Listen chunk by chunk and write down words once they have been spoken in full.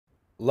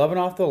Lovin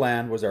Off The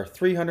Land was our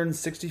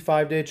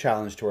 365-day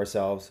challenge to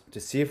ourselves to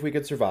see if we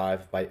could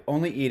survive by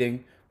only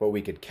eating what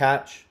we could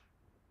catch,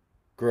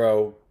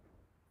 grow,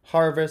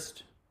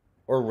 harvest,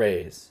 or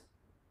raise.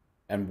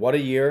 And what a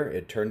year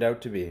it turned out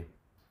to be.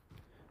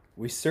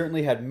 We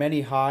certainly had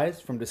many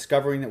highs, from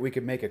discovering that we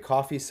could make a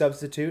coffee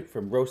substitute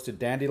from roasted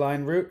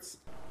dandelion roots.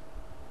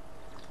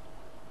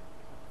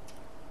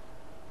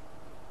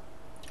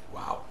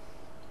 Wow,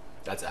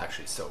 that's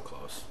actually so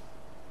close.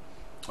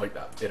 Like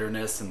that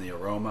bitterness and the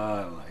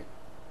aroma, and like,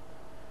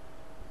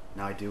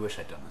 now I do wish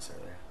I'd done this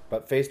earlier.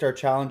 But faced our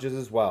challenges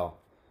as well,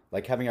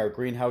 like having our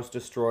greenhouse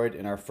destroyed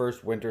in our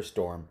first winter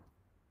storm.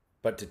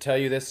 But to tell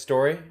you this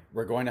story,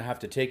 we're going to have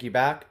to take you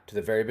back to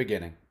the very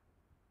beginning.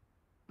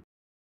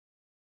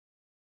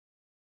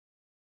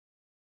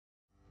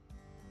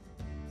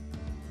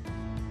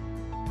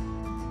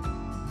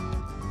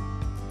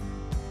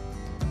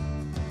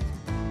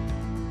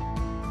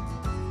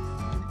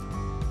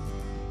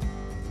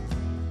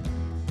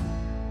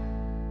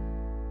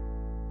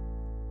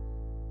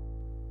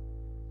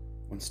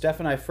 When Steph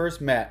and I first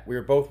met, we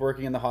were both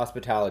working in the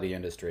hospitality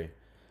industry.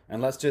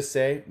 And let's just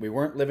say, we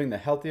weren't living the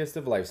healthiest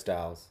of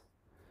lifestyles.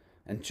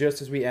 And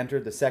just as we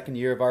entered the second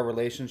year of our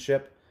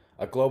relationship,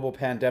 a global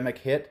pandemic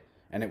hit,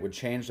 and it would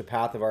change the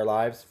path of our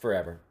lives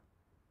forever.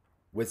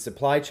 With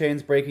supply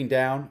chains breaking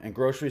down and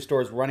grocery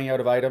stores running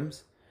out of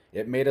items,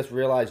 it made us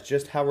realize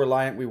just how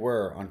reliant we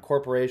were on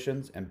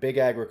corporations and big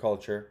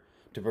agriculture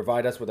to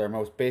provide us with our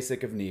most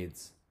basic of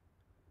needs.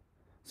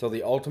 So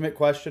the ultimate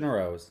question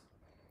arose: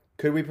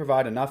 could we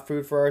provide enough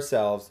food for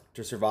ourselves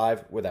to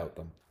survive without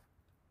them?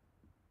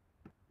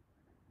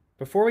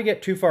 Before we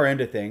get too far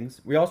into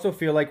things, we also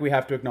feel like we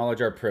have to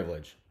acknowledge our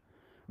privilege.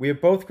 We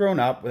have both grown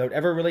up without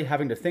ever really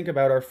having to think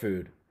about our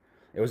food.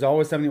 It was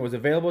always something that was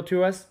available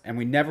to us, and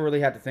we never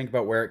really had to think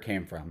about where it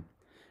came from.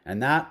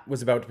 And that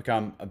was about to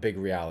become a big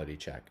reality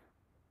check.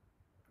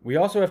 We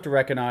also have to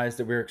recognize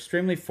that we're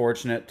extremely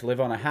fortunate to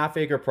live on a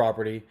half-acre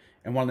property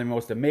in one of the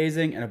most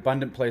amazing and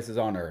abundant places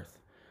on Earth,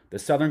 the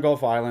Southern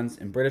Gulf Islands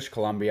in British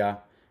Columbia,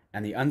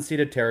 and the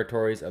unceded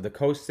territories of the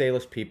Coast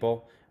Salish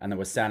people and the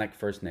Wasanic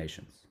First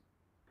Nations.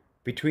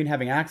 Between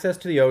having access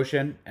to the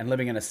ocean and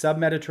living in a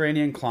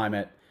sub-Mediterranean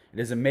climate, it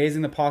is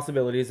amazing the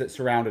possibilities that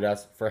surrounded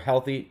us for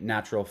healthy,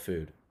 natural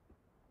food.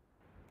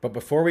 But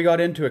before we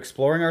got into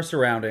exploring our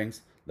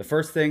surroundings, the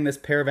first thing this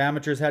pair of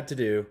amateurs had to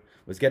do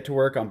was get to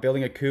work on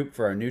building a coop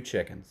for our new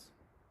chickens.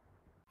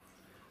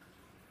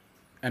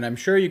 And I'm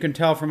sure you can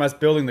tell from us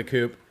building the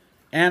coop,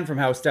 and from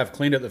how Steph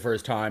cleaned it the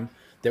first time,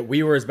 that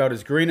we were about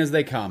as green as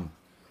they come,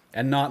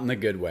 and not in the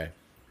good way.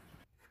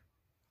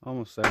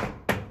 Almost there.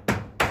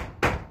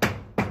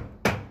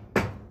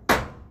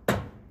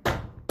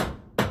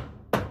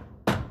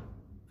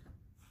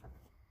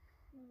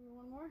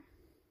 One more.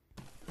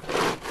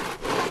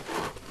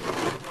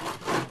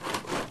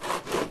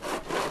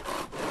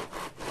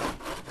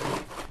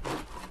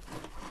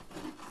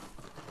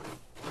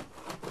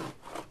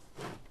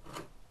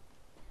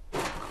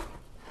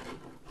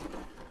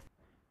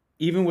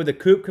 Even with the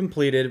coop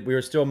completed, we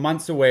were still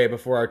months away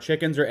before our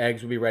chickens or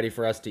eggs would be ready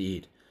for us to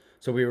eat.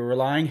 So we were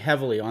relying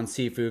heavily on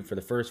seafood for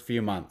the first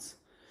few months.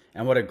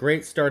 And what a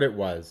great start it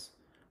was.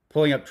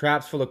 Pulling up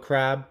traps full of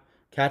crab,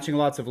 catching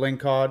lots of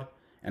lingcod,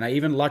 and I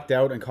even lucked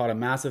out and caught a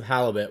massive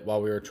halibut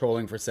while we were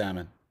trolling for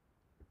salmon.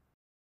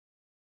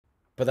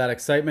 But that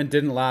excitement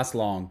didn't last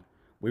long.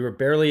 We were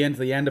barely into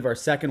the end of our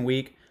second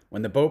week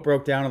when the boat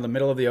broke down in the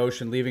middle of the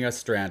ocean, leaving us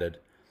stranded,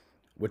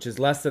 which is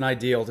less than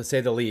ideal, to say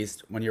the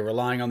least, when you're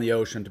relying on the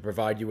ocean to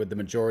provide you with the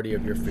majority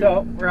of your food.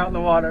 So, we're out in the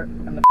water,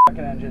 and the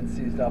fucking engine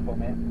seized up on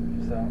me.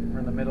 So, we're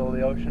in the middle of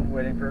the ocean,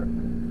 waiting for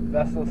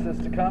vessel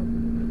assist to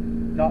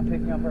come, not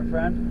picking up our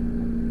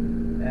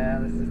friend,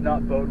 and this does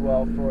not bode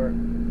well for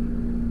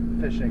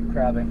fishing,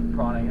 crabbing,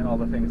 prawning, and all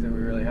the things that we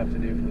really have to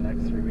do for the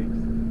next 3 weeks.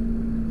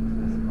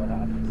 So this is what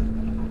happens.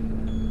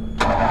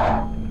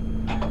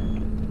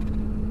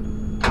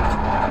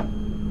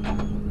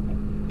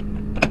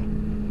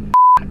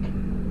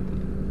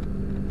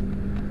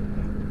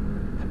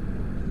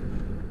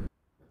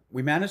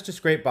 We managed to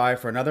scrape by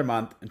for another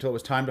month until it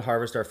was time to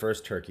harvest our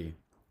first turkey.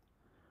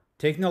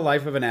 Taking the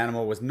life of an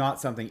animal was not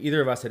something either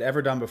of us had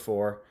ever done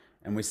before,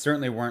 and we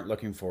certainly weren't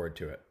looking forward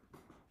to it.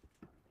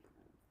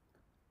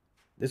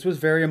 This was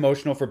very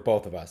emotional for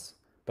both of us,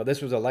 but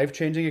this was a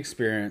life-changing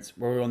experience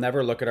where we will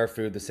never look at our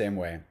food the same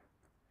way.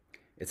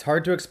 It's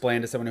hard to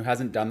explain to someone who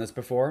hasn't done this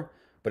before,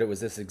 but it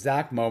was this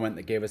exact moment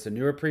that gave us a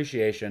new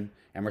appreciation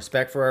and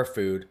respect for our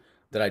food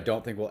that I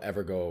don't think will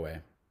ever go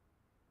away.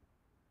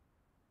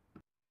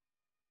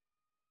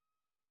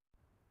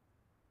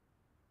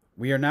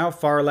 We are now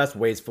far less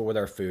wasteful with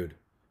our food,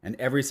 and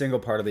every single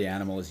part of the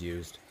animal is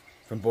used.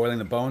 From boiling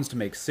the bones to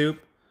make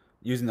soup,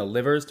 using the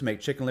livers to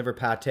make chicken liver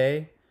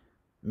pate,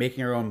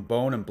 making our own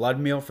bone and blood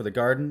meal for the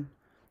garden,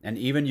 and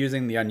even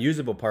using the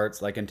unusable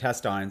parts like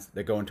intestines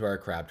that go into our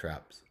crab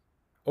traps.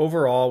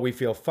 Overall, we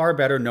feel far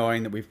better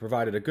knowing that we've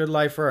provided a good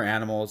life for our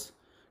animals,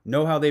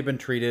 know how they've been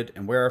treated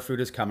and where our food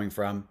is coming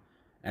from,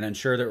 and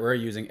ensure that we're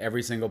using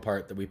every single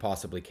part that we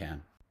possibly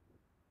can.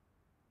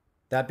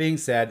 That being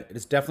said, it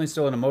is definitely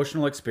still an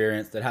emotional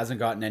experience that hasn't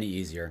gotten any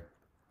easier.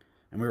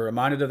 And we were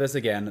reminded of this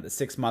again at the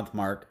 6-month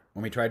mark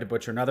when we tried to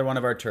butcher another one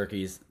of our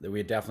turkeys that we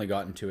had definitely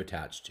gotten too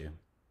attached to.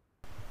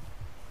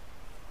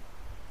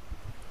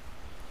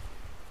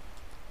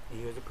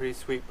 He was a pretty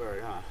sweet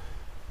bird, huh?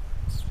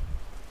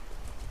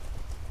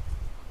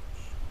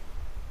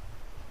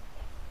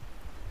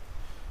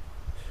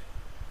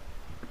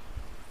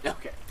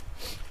 Okay.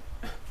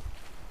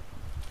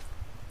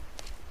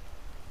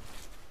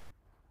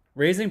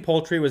 Raising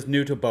poultry was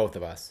new to both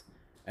of us,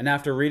 and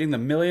after reading the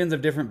millions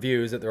of different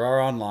views that there are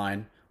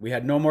online, we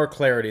had no more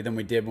clarity than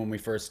we did when we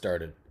first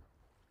started.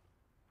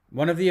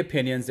 One of the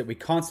opinions that we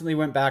constantly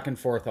went back and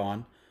forth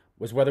on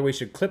was whether we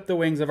should clip the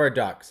wings of our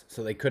ducks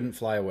so they couldn't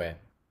fly away.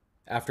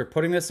 After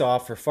putting this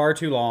off for far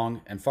too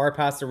long and far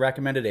past the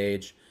recommended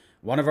age,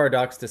 one of our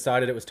ducks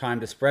decided it was time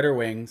to spread her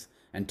wings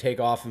and take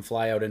off and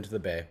fly out into the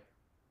bay.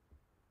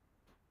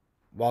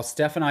 While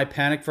Steph and I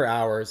panicked for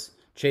hours,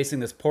 chasing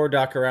this poor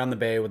duck around the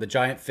bay with a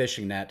giant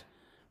fishing net,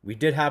 we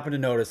did happen to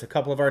notice a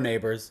couple of our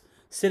neighbors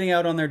sitting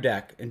out on their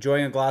deck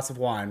enjoying a glass of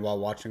wine while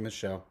watching the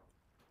show.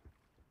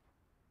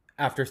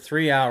 After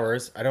 3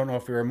 hours, I don't know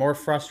if we were more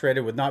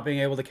frustrated with not being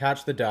able to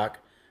catch the duck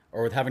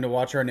or with having to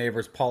watch our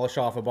neighbors polish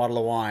off a bottle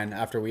of wine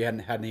after we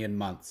hadn't had any in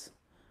months.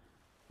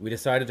 We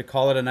decided to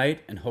call it a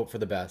night and hope for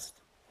the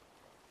best.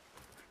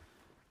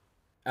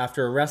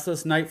 After a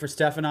restless night for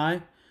Steph and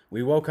I,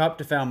 we woke up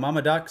to find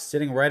Mama Duck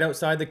sitting right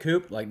outside the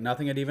coop like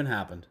nothing had even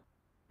happened.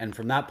 And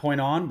from that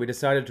point on, we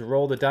decided to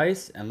roll the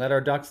dice and let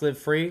our ducks live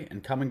free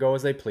and come and go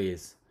as they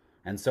please.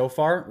 And so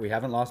far, we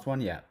haven't lost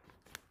one yet.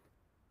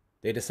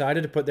 They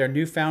decided to put their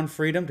newfound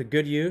freedom to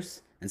good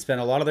use and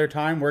spend a lot of their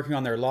time working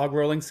on their log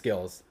rolling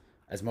skills,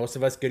 as most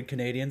of us good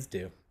Canadians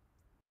do.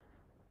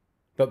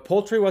 But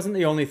poultry wasn't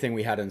the only thing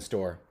we had in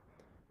store.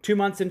 2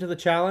 months into the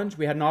challenge,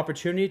 we had an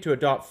opportunity to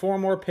adopt 4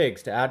 more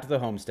pigs to add to the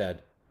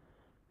homestead.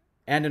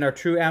 And in our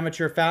true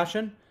amateur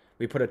fashion,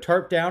 we put a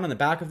tarp down in the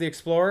back of the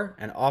Explorer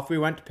and off we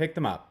went to pick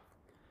them up.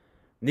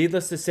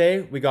 Needless to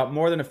say, we got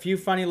more than a few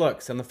funny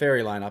looks on the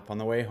ferry lineup on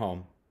the way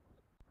home.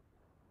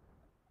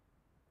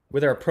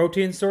 With our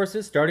protein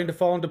sources starting to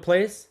fall into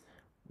place,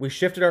 we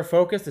shifted our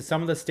focus to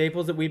some of the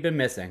staples that we'd been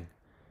missing.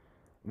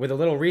 With a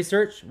little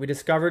research, we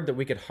discovered that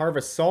we could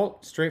harvest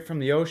salt straight from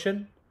the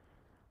ocean,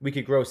 we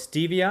could grow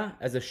stevia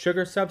as a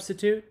sugar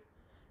substitute,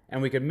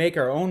 and we could make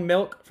our own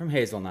milk from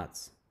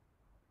hazelnuts.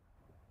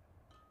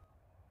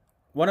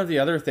 One of the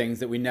other things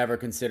that we never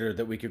considered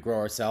that we could grow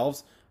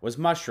ourselves was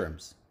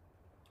mushrooms.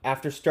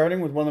 After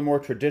starting with one of the more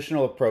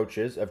traditional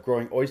approaches of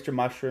growing oyster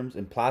mushrooms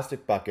in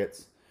plastic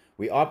buckets,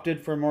 we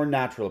opted for a more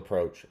natural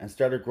approach and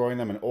started growing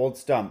them in old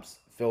stumps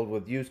filled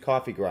with used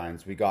coffee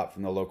grinds we got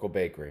from the local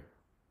bakery.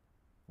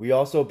 We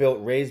also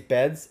built raised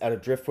beds out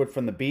of driftwood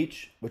from the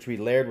beach, which we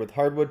layered with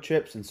hardwood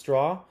chips and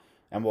straw,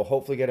 and will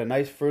hopefully get a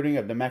nice fruiting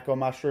of Nameko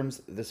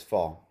mushrooms this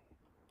fall.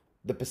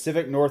 The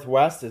Pacific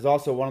Northwest is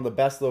also one of the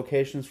best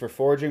locations for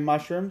foraging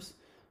mushrooms,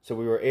 so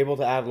we were able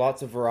to add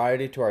lots of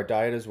variety to our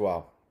diet as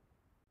well.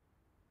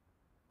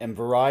 And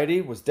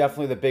variety was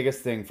definitely the biggest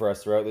thing for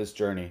us throughout this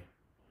journey.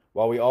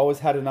 While we always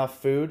had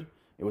enough food,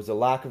 it was a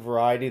lack of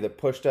variety that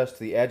pushed us to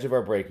the edge of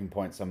our breaking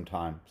point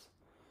sometimes.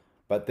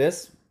 But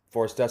this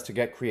forced us to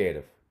get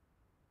creative.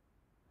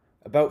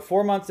 About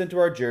 4 months into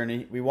our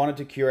journey, we wanted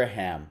to cure a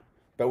ham,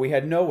 but we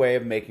had no way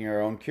of making our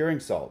own curing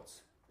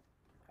salts.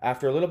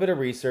 After a little bit of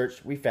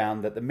research, we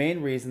found that the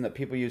main reason that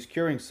people use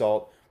curing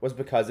salt was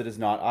because it is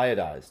not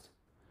iodized.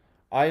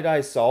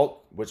 Iodized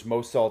salt, which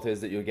most salt is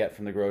that you'll get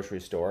from the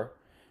grocery store,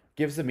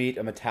 gives the meat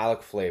a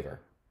metallic flavor.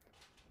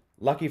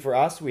 Lucky for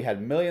us, we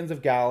had millions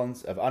of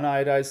gallons of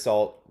uniodized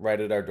salt right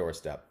at our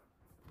doorstep.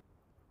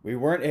 We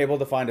weren't able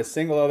to find a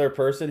single other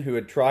person who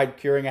had tried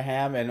curing a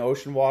ham in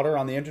ocean water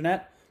on the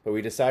internet, but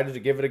we decided to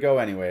give it a go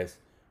anyways,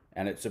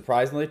 and it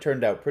surprisingly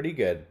turned out pretty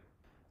good.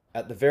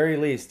 At the very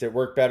least, it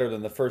worked better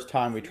than the first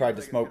time we tried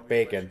to smoke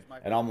bacon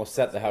and almost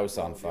set the house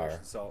on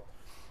fire.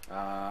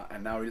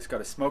 And now we just got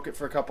to smoke it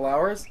for a couple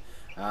hours,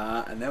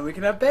 and then we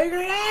can have bacon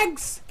and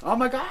eggs! Oh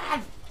my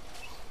god!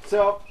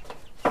 So,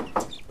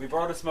 we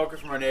borrowed a smoker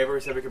from our neighbor.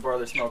 He said we could borrow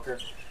the smoker.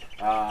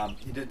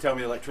 He did tell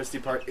me the electricity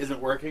part isn't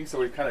working, so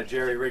we've kind of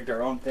jerry-rigged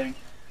our own thing.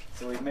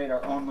 So we've made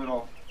our own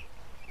little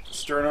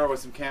sterner with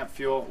some camp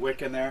fuel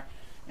wick in there,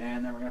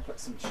 and then we're going to put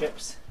some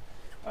chips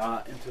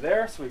into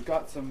there. So we've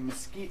got some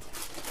mesquite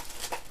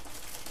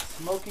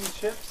smoking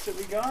chips that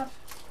we got.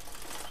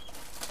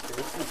 So we're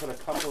just going to put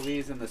a couple of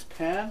these in this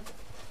pan.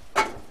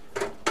 Put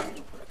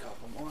a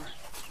couple more.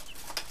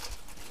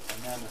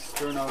 And then the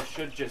sterno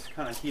should just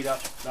kind of heat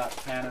up that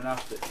pan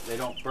enough that they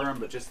don't burn,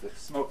 but just the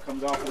smoke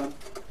comes off of them.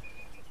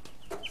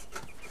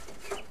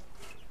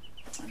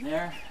 And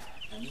there,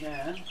 and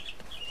then,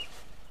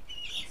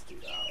 let's do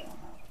that one,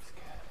 that looks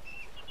good.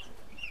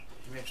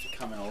 You may have to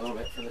come in a little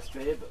bit for this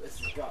babe, but this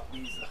has got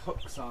these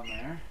hooks on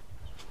there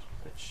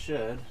that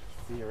should,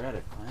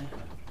 theoretically,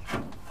 I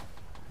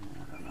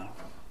don't know.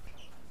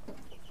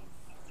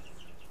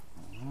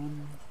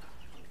 One,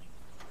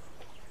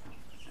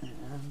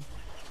 and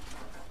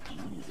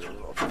these are a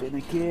little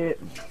finicky.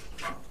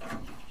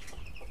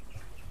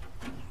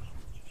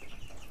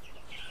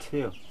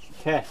 too.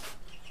 Okay.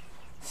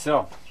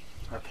 So,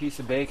 our piece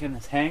of bacon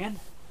is hanging.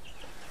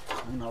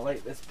 I'm gonna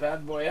light this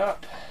bad boy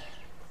up.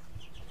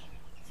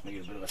 Let's make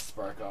it a bit of a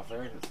spark off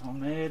there. It's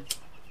homemade.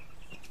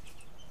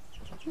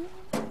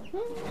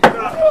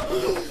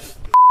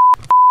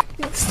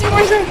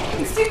 Extinguisher!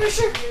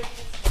 Extinguisher!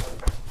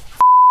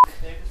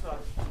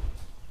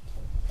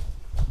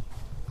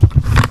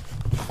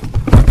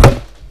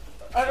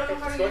 I don't know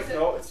how to use it.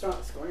 No, it's not.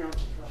 It's going on.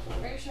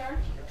 Are you sure?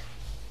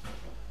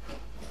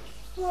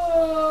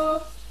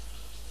 Oh.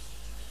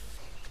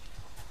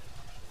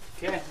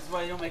 Okay, this is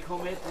why you don't make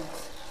homemade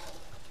things.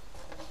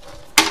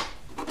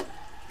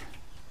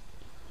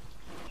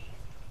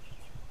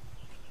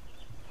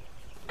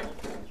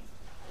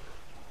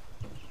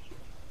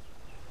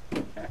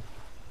 Okay.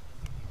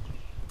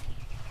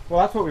 Well,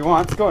 that's what we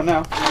want. It's going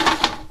now.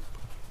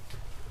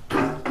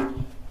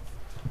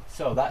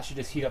 So that should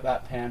just heat up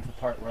that pan for the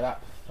part where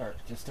that part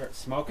just starts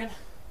smoking.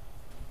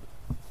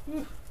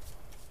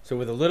 So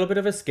with a little bit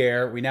of a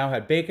scare, we now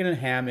had bacon and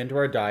ham into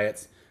our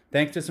diets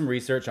thanks to some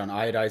research on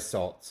iodized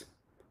salts.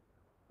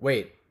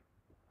 Wait,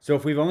 so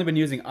if we've only been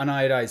using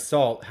uniodized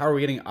salt, how are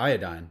we getting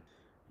iodine?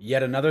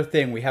 Yet another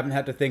thing we haven't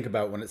had to think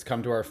about when it's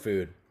come to our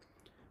food.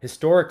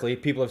 Historically,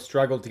 people have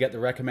struggled to get the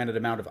recommended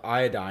amount of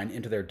iodine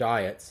into their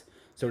diets,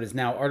 so it is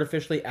now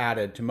artificially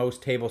added to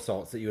most table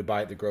salts that you would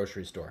buy at the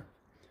grocery store.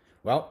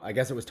 Well, I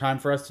guess it was time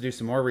for us to do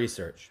some more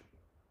research.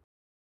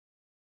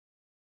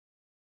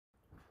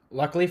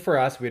 Luckily for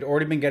us, we had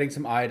already been getting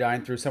some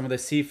iodine through some of the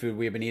seafood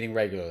we have been eating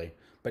regularly,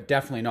 but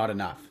definitely not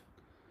enough.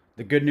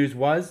 The good news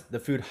was, the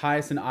food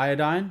highest in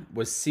iodine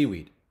was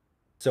seaweed.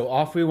 So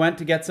off we went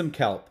to get some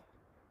kelp.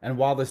 And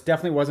while this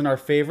definitely wasn't our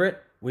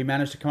favorite, we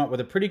managed to come up with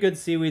a pretty good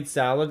seaweed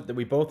salad that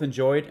we both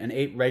enjoyed and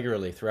ate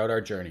regularly throughout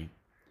our journey.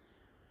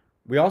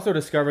 We also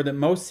discovered that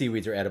most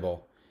seaweeds are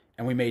edible,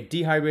 and we made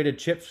dehydrated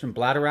chips from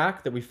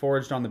bladderwrack that we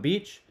foraged on the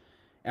beach,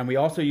 and we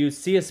also used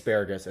sea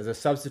asparagus as a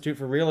substitute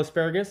for real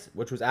asparagus,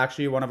 which was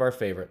actually one of our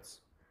favorites.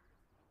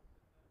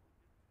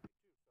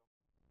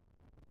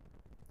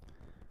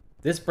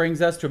 This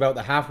brings us to about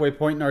the halfway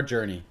point in our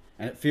journey,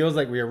 and it feels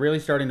like we are really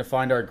starting to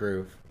find our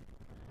groove.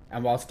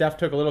 And while Steph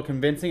took a little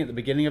convincing at the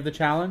beginning of the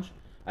challenge,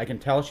 I can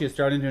tell she is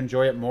starting to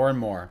enjoy it more and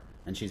more,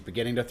 and she's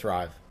beginning to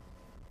thrive.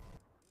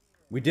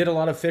 We did a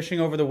lot of fishing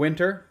over the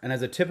winter, and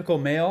as a typical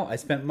male, I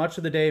spent much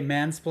of the day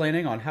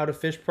mansplaining on how to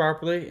fish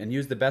properly and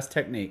use the best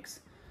techniques.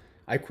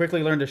 I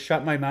quickly learned to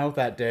shut my mouth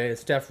that day as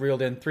Steph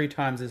reeled in 3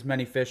 times as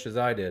many fish as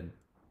I did.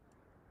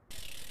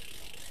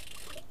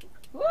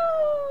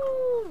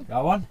 Woo!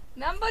 Got one?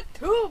 Number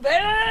 2,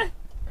 baby! Are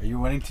you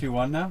winning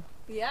 2-1 now?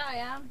 Yeah, I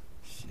am.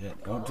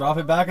 Shit, don't drop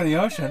it back in the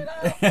ocean.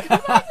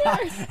 Come on, there.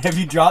 If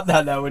you dropped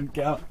that, that wouldn't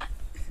count.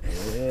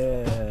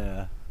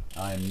 Yeah.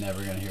 I'm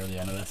never going to hear the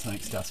end of this. I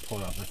think Steph's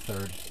pulled up the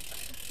 3rd.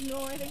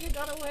 No, I think it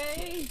got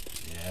away.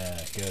 Yeah,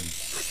 good.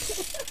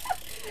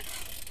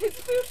 It's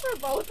food for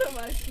both of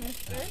us,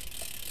 mister.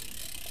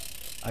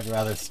 I'd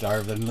rather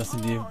starve than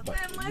listen to you. Oh, But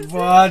then listen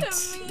what?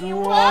 to me.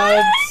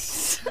 What?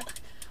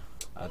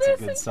 That's a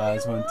Listen good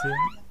size to one too.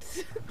 what?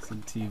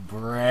 Listen to you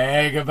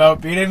brag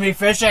about beating me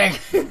fishing.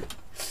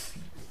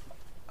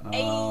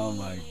 Oh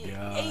my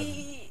god.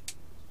 Hey.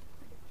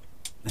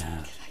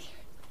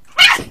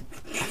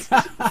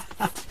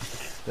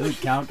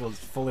 Doesn't count till it's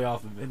fully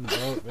off in the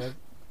boat, man.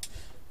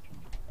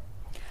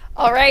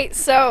 All right,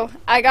 so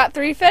I got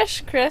 3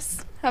 fish.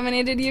 Chris, how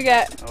many did you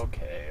get?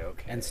 Okay.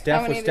 And How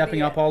Steph many was did stepping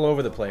you up get? all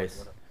over the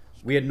place.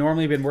 We had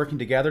normally been working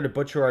together to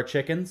butcher our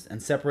chickens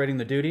and separating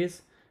the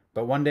duties,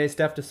 but one day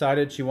Steph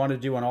decided she wanted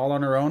to do it all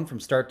on her own from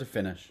start to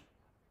finish.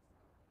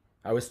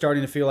 I was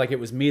starting to feel like it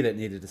was me that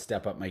needed to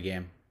step up my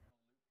game.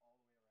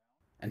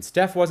 And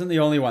Steph wasn't the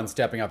only one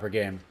stepping up her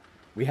game.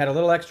 We had a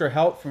little extra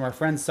help from our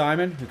friend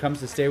Simon, who comes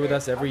to stay with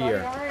us every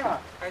year.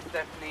 Hi,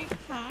 Stephanie.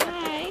 Hi. What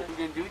are you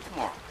gonna do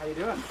tomorrow? How you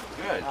doing?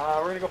 Good.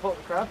 We're gonna go pull up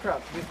the crab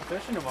traps and do some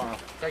fishing tomorrow.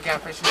 I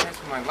got fishing trips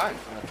for my lunch.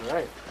 That's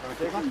right. Want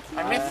to take one?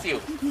 I miss you.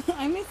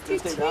 I missed you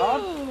Stay too.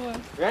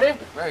 down. Ready?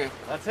 Right.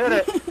 Let's hit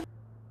it.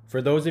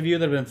 For those of you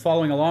that have been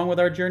following along with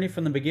our journey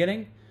from the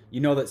beginning, you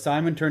know that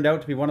Simon turned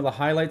out to be one of the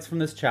highlights from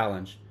this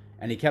challenge,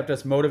 and he kept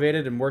us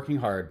motivated and working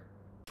hard.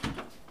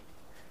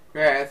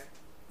 Chris.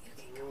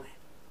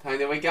 Time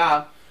to wake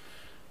up.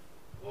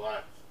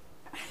 What?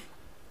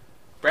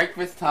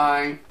 Breakfast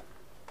time.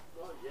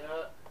 Not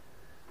yet.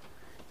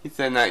 He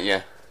said not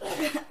yet.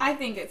 I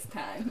think it's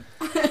time.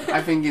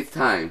 I think it's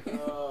time.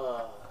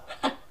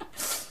 Are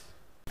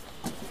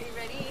you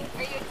ready?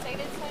 Are you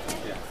excited, Simon?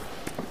 Yeah.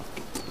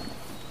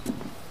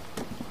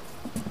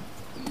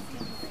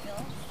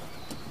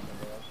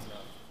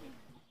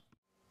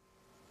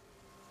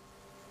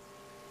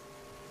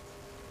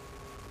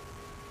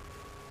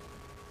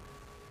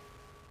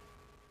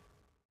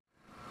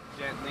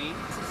 Gently.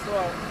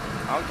 Slow.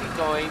 I'll keep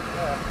going.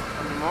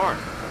 How many more?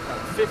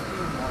 15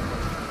 more.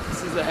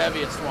 This is the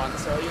heaviest one,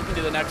 so you can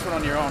do the next one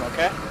on your own,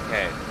 okay?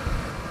 Okay.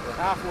 We're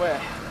halfway.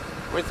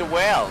 Where's the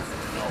whales?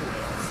 No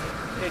wheels.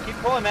 Okay, keep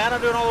pulling, man.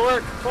 I'm doing all the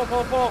work. Pull,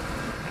 pull, pull.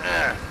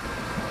 How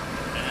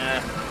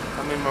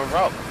many more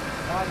rope?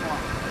 One more.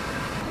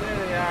 There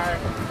they are.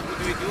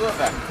 Who do we we do with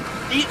them?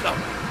 Eat them.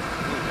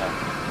 Eat them.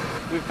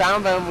 We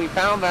found them. We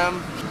found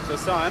them. So,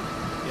 son,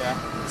 Yeah.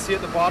 see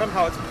at the bottom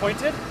how it's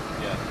pointed?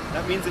 Yeah.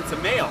 That means it's a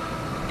male.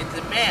 It's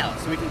a male.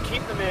 So we can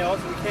keep the males,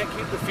 and we can't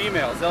keep the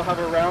females. They'll have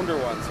a rounder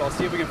one. So I'll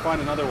see if we can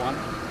find another one.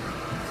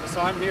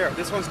 So I'm here.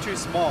 This one's too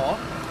small.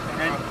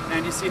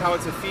 And you see how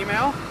it's a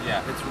female?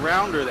 Yeah. It's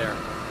rounder there.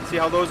 See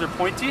how those are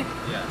pointy?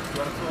 Yeah. You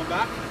want to throw them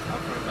back? I'll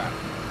put it back.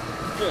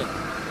 Good.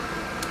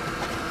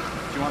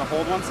 Do you want to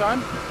hold one,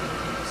 son?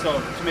 So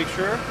to make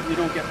sure you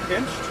don't get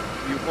pinched,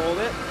 you hold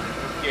it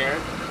here.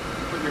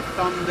 You put your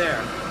thumb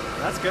there.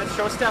 That's good.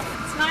 Show Steph.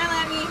 Smile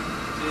at me.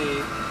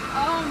 See.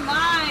 Oh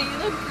my, you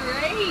look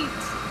great.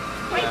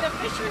 Quite Yeah. the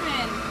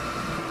fisherman.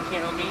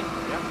 Kill me.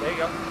 Yeah, there you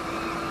go.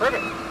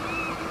 Perfect.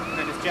 And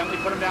then just gently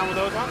put them down with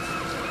those ones.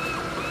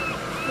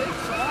 Good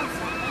job,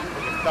 Simon.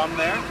 Put your thumb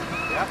there.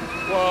 Yeah.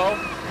 Whoa.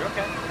 You're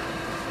okay.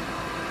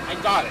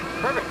 I got it.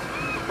 Perfect.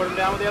 Put them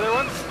down with the other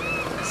ones.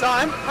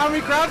 Simon, how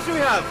many crabs do we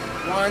have?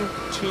 1,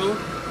 2,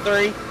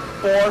 3,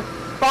 4,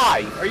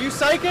 5. Are you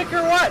psychic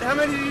or what? How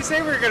many did you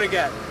say we were going to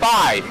get?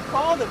 5. You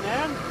called it,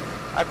 man.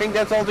 I think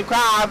that's all the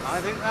crabs.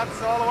 I think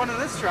that's all the one in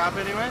this trap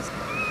anyways.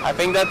 I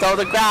think that's all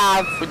the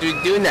crabs. What do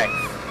we do next?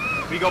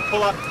 We go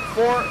pull up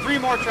 3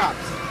 more traps.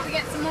 We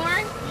get some more?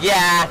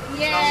 Yeah.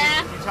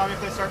 Yeah. You tell me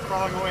if they start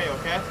crawling away,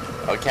 okay?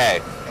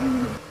 Okay.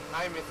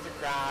 Hi, Mr.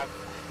 Crab.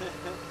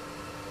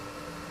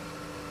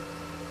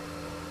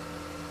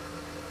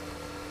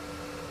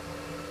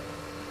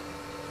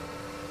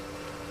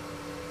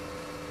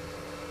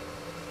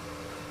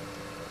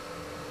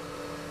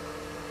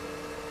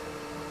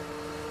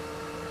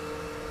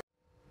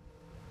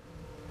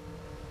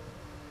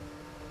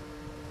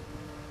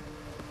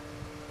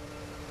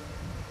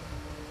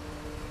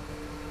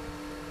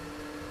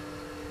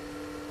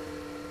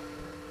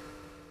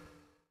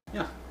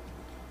 Yeah.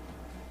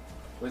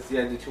 What's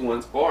the other 2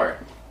 ones for?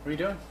 What are you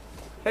doing?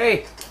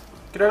 Hey,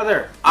 get out of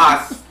there.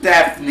 Ah,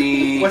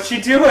 Stephanie. What's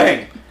she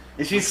doing?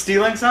 Is she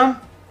stealing some?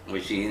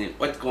 Was she?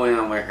 What's going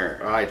on with her?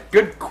 All right,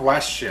 good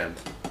question.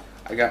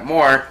 I got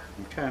more.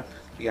 Okay.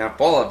 You got a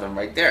bowl of them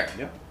right there.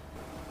 Yep.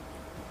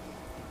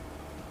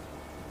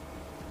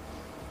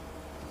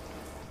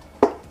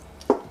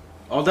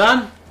 All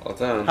done? All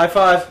done. High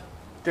five.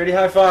 Dirty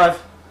high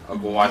five. I'll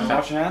go wash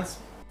Wash that. your hands.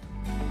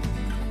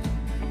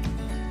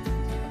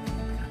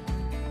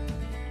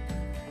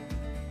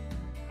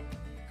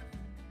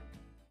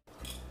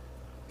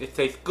 It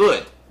tastes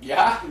good.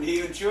 Yeah? Did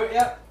you even chew it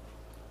yet?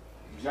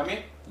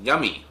 Yummy?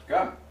 Yummy.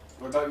 Good.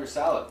 What about your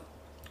salad?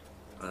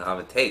 I'll have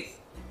a taste.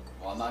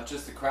 Well, not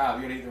just the crab.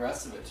 You gotta eat the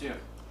rest of it too.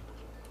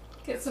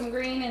 Get some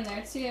green in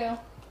there too.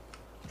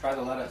 Try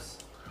the lettuce.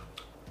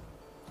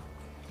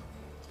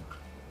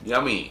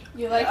 Yummy.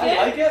 You like Yeah, it? you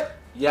like it?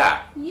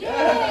 Yeah.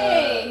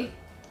 Yay!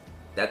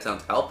 That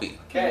sounds healthy.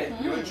 Okay,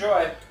 you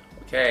enjoy.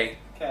 Okay.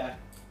 Okay.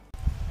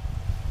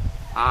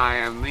 I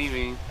am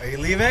leaving. Are you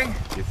leaving?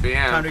 Yes, I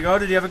am. Time to go.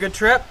 Did you have a good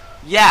trip?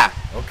 Yeah.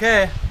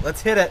 Okay,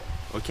 let's hit it.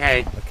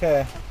 Okay.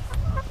 Okay.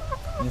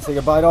 You say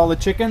goodbye to all the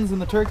chickens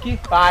and the turkey?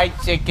 Bye,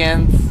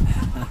 chickens.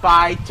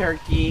 Bye,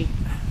 turkey.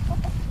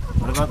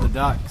 What about the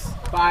ducks?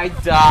 Bye,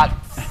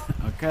 ducks.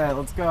 Okay,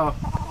 let's go.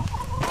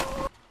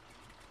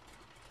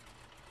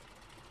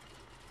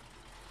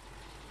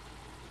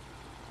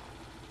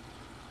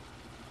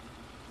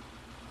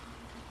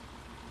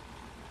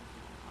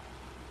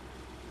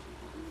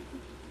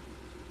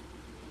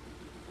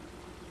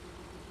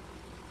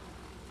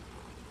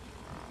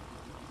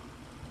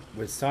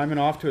 With Simon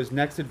off to his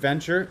next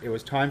adventure, it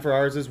was time for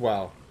ours as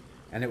well.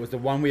 And it was the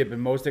one we had been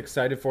most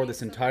excited for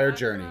this entire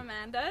journey.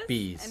 Amanda's.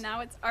 Bees. And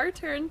now it's our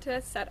turn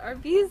to set our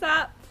bees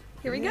up.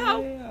 Here we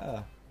go.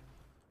 Yeah.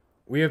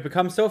 We have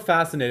become so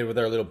fascinated with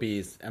our little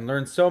bees and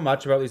learned so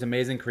much about these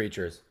amazing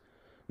creatures.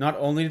 Not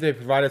only do they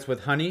provide us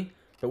with honey,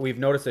 but we've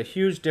noticed a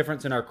huge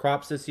difference in our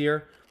crops this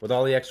year with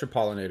all the extra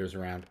pollinators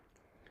around.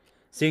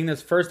 Seeing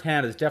this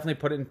firsthand has definitely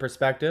put it in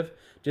perspective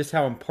just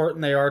how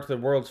important they are to the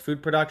world's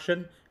food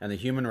production and the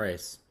human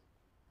race.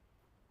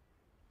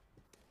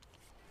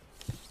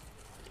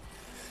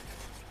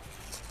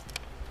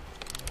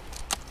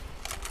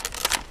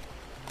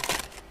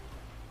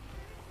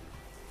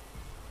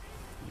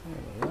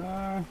 There we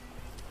are.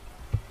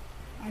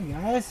 Hi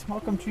guys,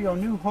 welcome to your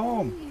new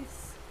home.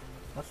 Bees.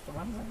 That's the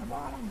ones at the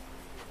bottom.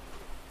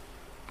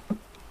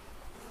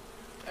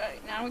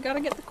 Alright, now we gotta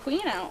get the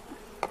queen out.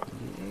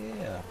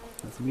 Yeah,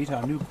 let's meet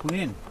our new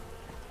queen.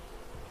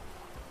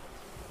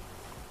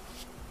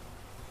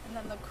 And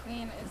then the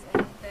queen is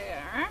in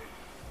there.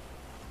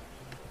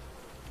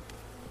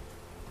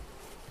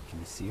 Can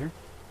you see her?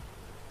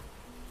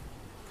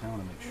 I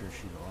want to make sure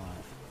she's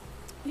alive.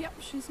 Yep,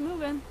 she's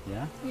moving.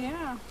 Yeah?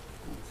 Yeah.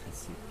 Let's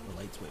see. The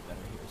light's way better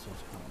here, so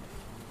it's kind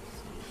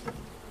of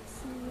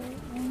So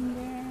right in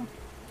there.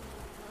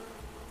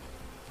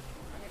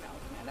 I'm gonna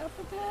open it up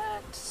a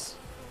bit.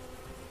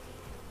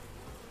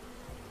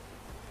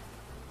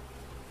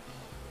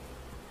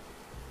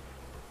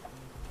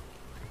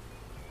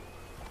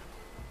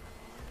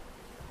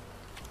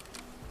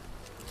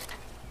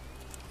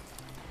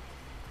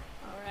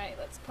 Alright,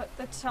 let's put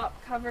the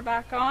top cover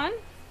back on.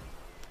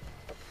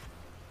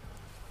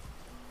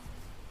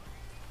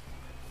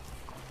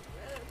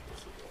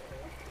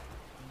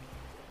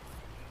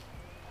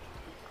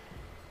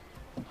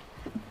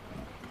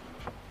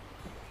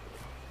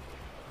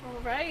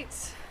 All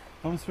right.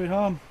 Home sweet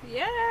home.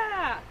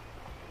 Yeah.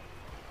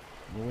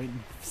 We're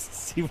waiting to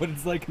see what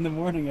it's like in the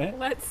morning, eh?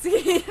 Let's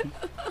see.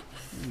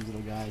 These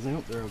little guys, I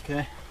hope they're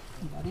okay.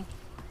 Buddy.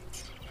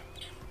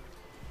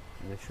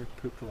 They sure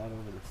pooped a lot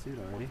over the suit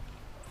already.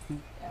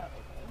 Yeah.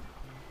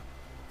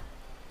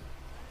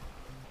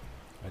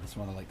 I just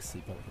want to like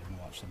sleep out here and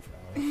watch them for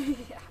hours.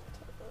 Yeah,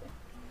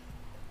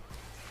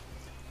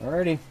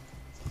 totally. Alrighty.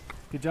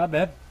 Good job,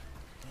 babe.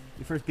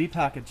 Your first bee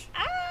package.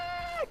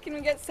 Ah, can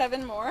we get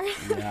 7 more?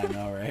 Yeah, I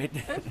know, right?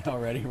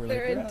 Already we're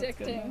They're like, "Yeah, that's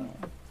good addicting.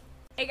 now."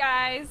 Hey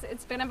guys,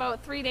 it's been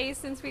about 3 days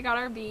since we got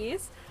our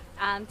bees.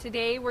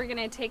 Today we're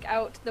gonna take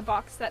out the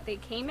box that they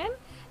came in,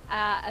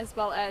 as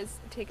well as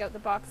take out the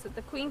box that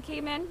the queen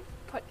came in,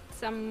 put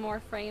some more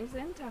frames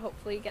in to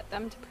hopefully get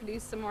them to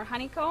produce some more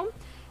honeycomb,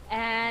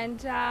 and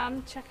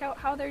check out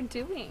how they're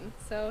doing.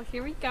 So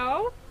here we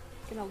go.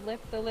 Gonna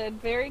lift the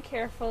lid very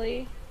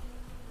carefully.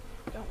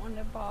 Don't want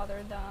to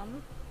bother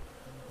them.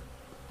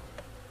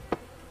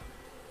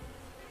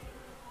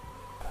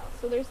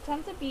 So there's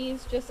tons of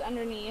bees just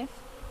underneath.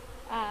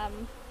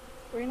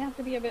 We're gonna have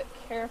to be a bit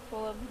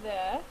careful of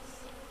this.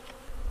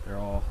 They're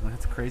all,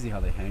 that's crazy how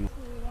they hang. So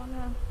we want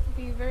to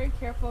be very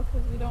careful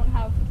because we don't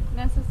have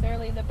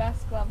necessarily the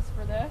best gloves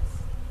for this.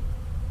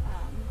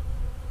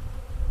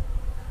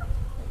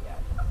 But yeah,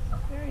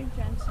 just very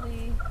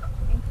gently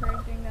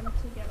encouraging them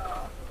to get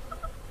off.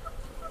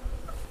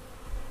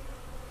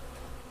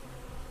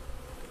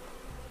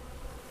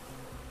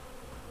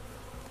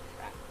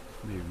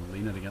 Maybe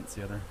lean it against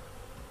the other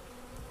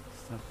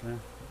stuff there.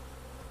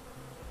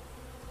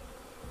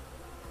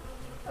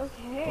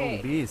 Okay.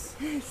 Oh, bees.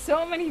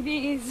 So many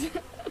bees.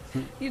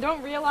 You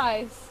don't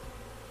realize.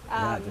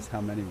 Yeah, just how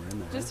many were in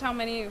there. Just how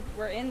many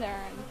were in there,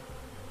 and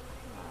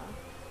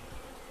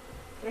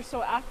they're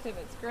so active.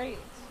 It's great.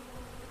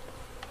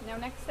 Now,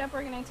 next step,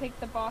 we're going to take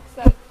the box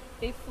that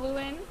they flew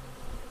in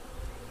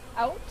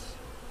out.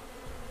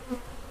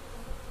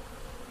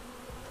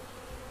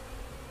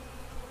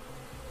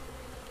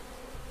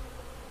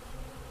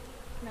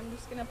 And I'm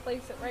just going to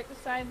place it right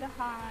beside the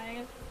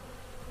hive.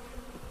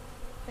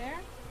 There.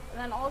 And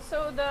then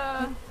also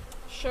the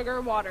sugar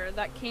water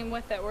that came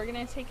with it. We're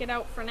going to take it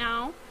out for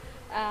now,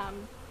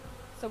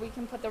 so we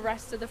can put the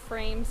rest of the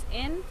frames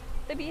in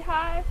the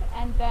beehive,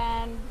 and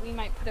then we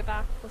might put it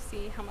back. We'll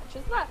see how much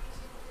is left.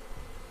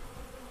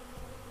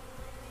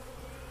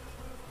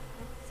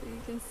 So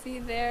you can see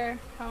there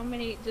how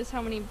many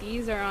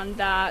bees are on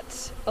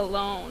that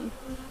alone,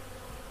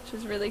 which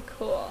is really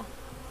cool.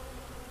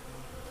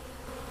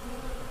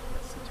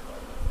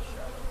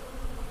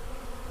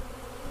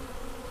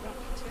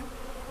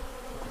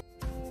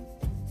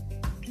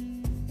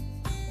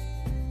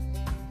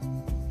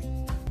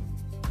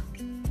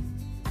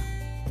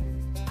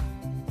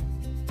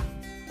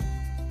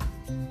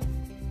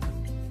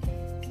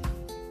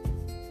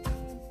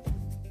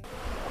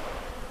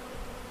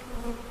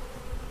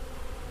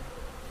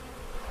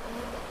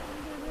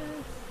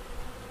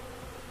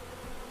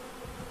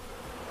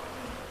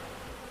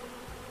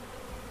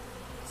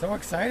 So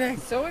exciting.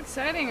 So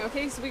exciting.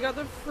 Okay, so we got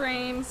the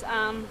frames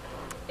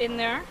in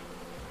there.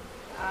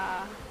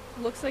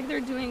 Looks like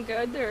they're doing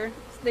good.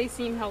 They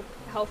seem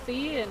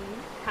healthy and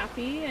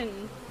happy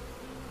and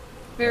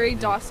very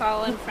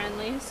docile and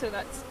friendly, so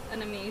that's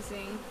an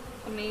amazing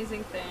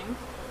thing.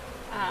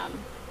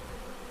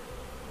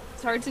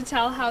 It's hard to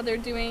tell how they're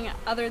doing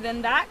other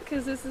than that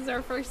because this is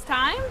our first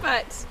time,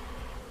 but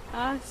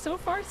so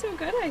far so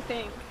good, I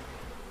think.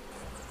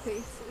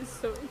 Face is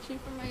so itchy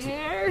from my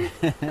hair.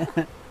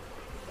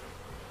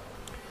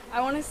 I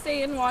want to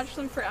stay and watch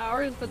them for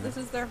hours, but this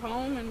is their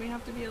home and we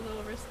have to be a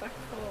little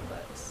respectful,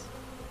 but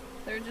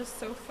they're just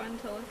so fun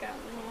to look at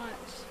and watch.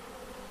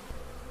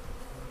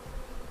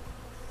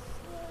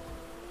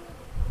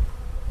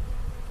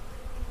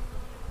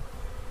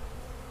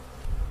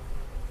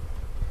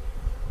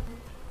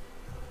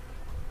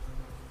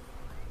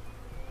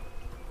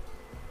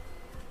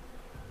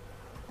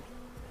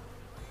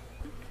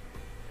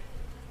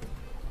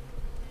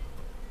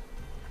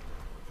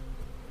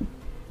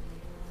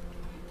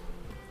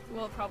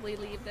 We'll probably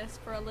leave this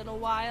for a little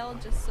while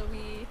just so we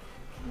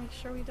can make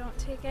sure we don't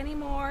take any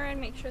more and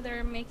make sure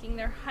they're making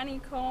their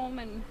honeycomb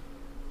and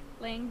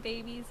laying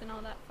babies and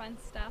all that fun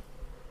stuff.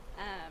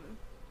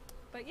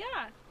 But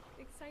yeah,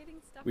 exciting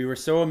stuff. We were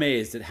so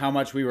amazed at how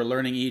much we were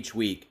learning each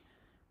week.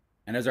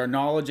 And as our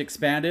knowledge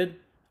expanded,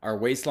 our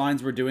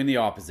waistlines were doing the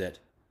opposite.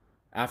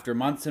 After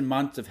months and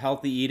months of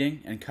healthy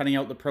eating and cutting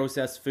out the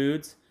processed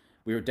foods,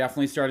 we were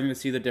definitely starting to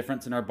see the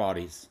difference in our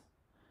bodies.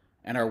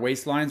 And our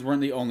waistlines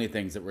weren't the only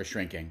things that were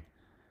shrinking.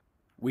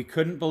 We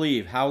couldn't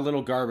believe how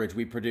little garbage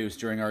we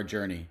produced during our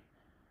journey.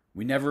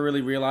 We never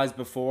really realized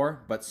before,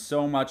 but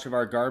so much of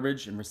our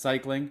garbage and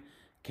recycling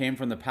came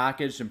from the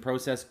packaged and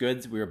processed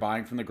goods we were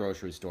buying from the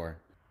grocery store.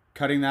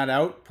 Cutting that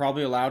out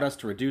probably allowed us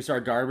to reduce our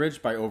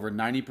garbage by over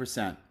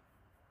 90%.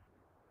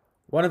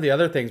 One of the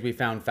other things we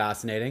found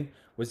fascinating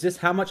was just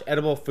how much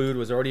edible food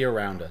was already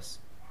around us.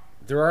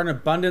 There are an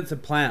abundance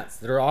of plants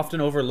that are often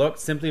overlooked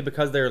simply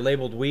because they are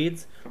labeled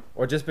weeds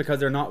or just because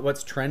they're not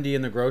what's trendy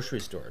in the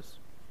grocery stores.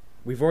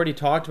 We've already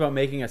talked about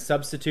making a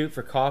substitute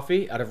for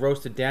coffee out of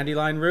roasted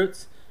dandelion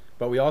roots,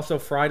 but we also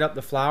fried up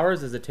the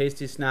flowers as a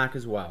tasty snack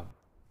as well.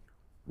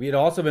 We had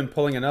also been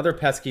pulling another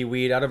pesky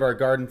weed out of our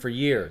garden for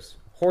years,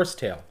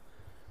 horsetail,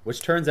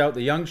 which turns out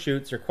the young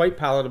shoots are quite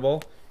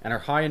palatable and are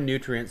high in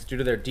nutrients due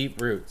to their deep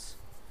roots.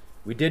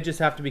 We did just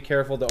have to be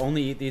careful to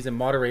only eat these in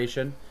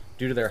moderation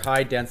due to their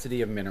high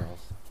density of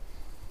minerals.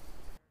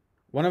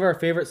 One of our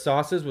favorite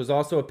sauces was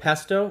also a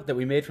pesto that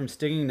we made from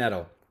stinging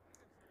nettle.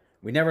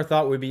 We never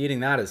thought we'd be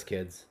eating that as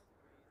kids.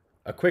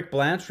 A quick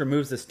blanch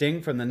removes the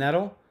sting from the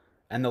nettle,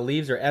 and the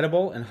leaves are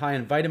edible and high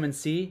in vitamin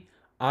C,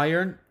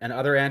 iron, and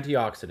other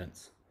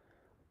antioxidants.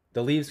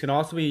 The leaves can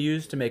also be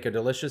used to make a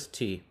delicious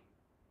tea.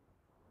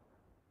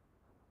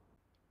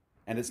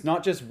 And it's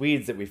not just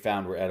weeds that we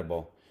found were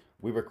edible.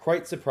 We were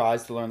quite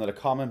surprised to learn that a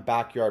common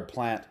backyard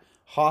plant,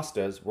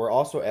 hostas, were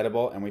also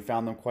edible, and we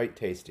found them quite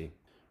tasty.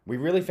 We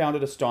really found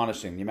it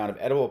astonishing the amount of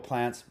edible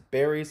plants,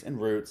 berries,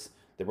 and roots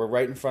that were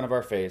right in front of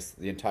our face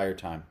the entire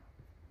time.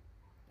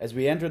 As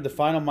we entered the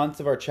final months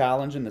of our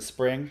challenge in the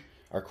spring,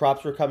 our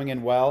crops were coming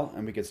in well,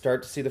 and we could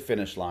start to see the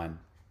finish line.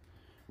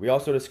 We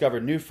also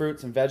discovered new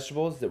fruits and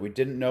vegetables that we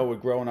didn't know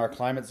would grow in our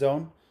climate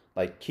zone,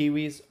 like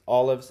kiwis,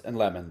 olives, and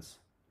lemons.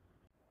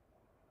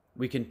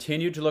 We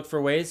continued to look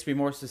for ways to be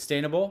more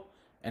sustainable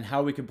and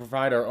how we could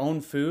provide our own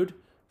food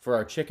for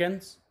our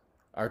chickens,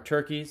 our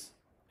turkeys,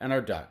 and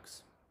our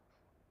ducks.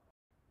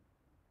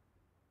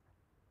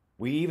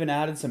 We even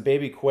added some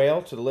baby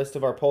quail to the list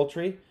of our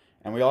poultry,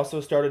 and we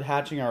also started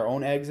hatching our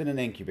own eggs in an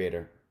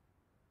incubator.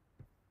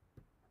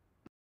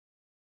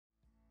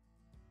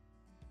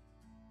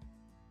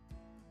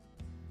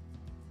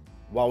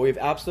 While we've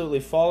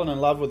absolutely fallen in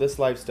love with this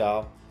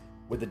lifestyle,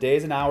 with the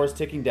days and hours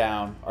ticking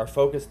down, our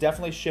focus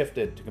definitely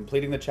shifted to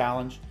completing the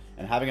challenge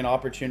and having an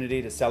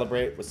opportunity to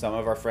celebrate with some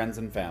of our friends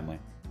and family.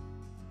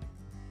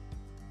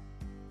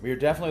 We are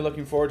definitely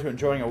looking forward to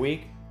enjoying a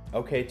week,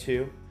 okay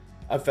two,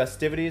 of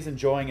festivities,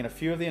 enjoying in a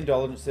few of the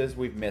indulgences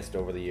we've missed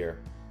over the year,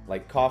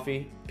 like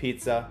coffee,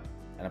 pizza,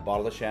 and a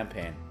bottle of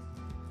champagne.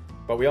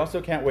 But we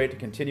also can't wait to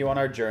continue on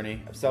our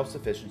journey of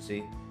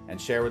self-sufficiency and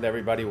share with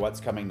everybody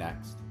what's coming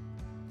next.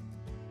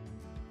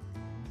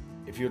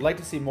 If you would like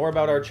to see more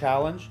about our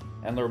challenge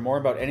and learn more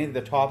about any of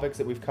the topics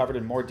that we've covered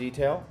in more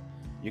detail,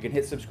 you can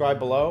hit subscribe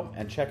below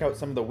and check out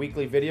some of the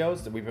weekly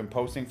videos that we've been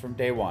posting from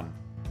day one.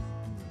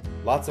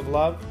 Lots of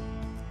love,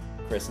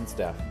 Chris and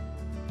Steph.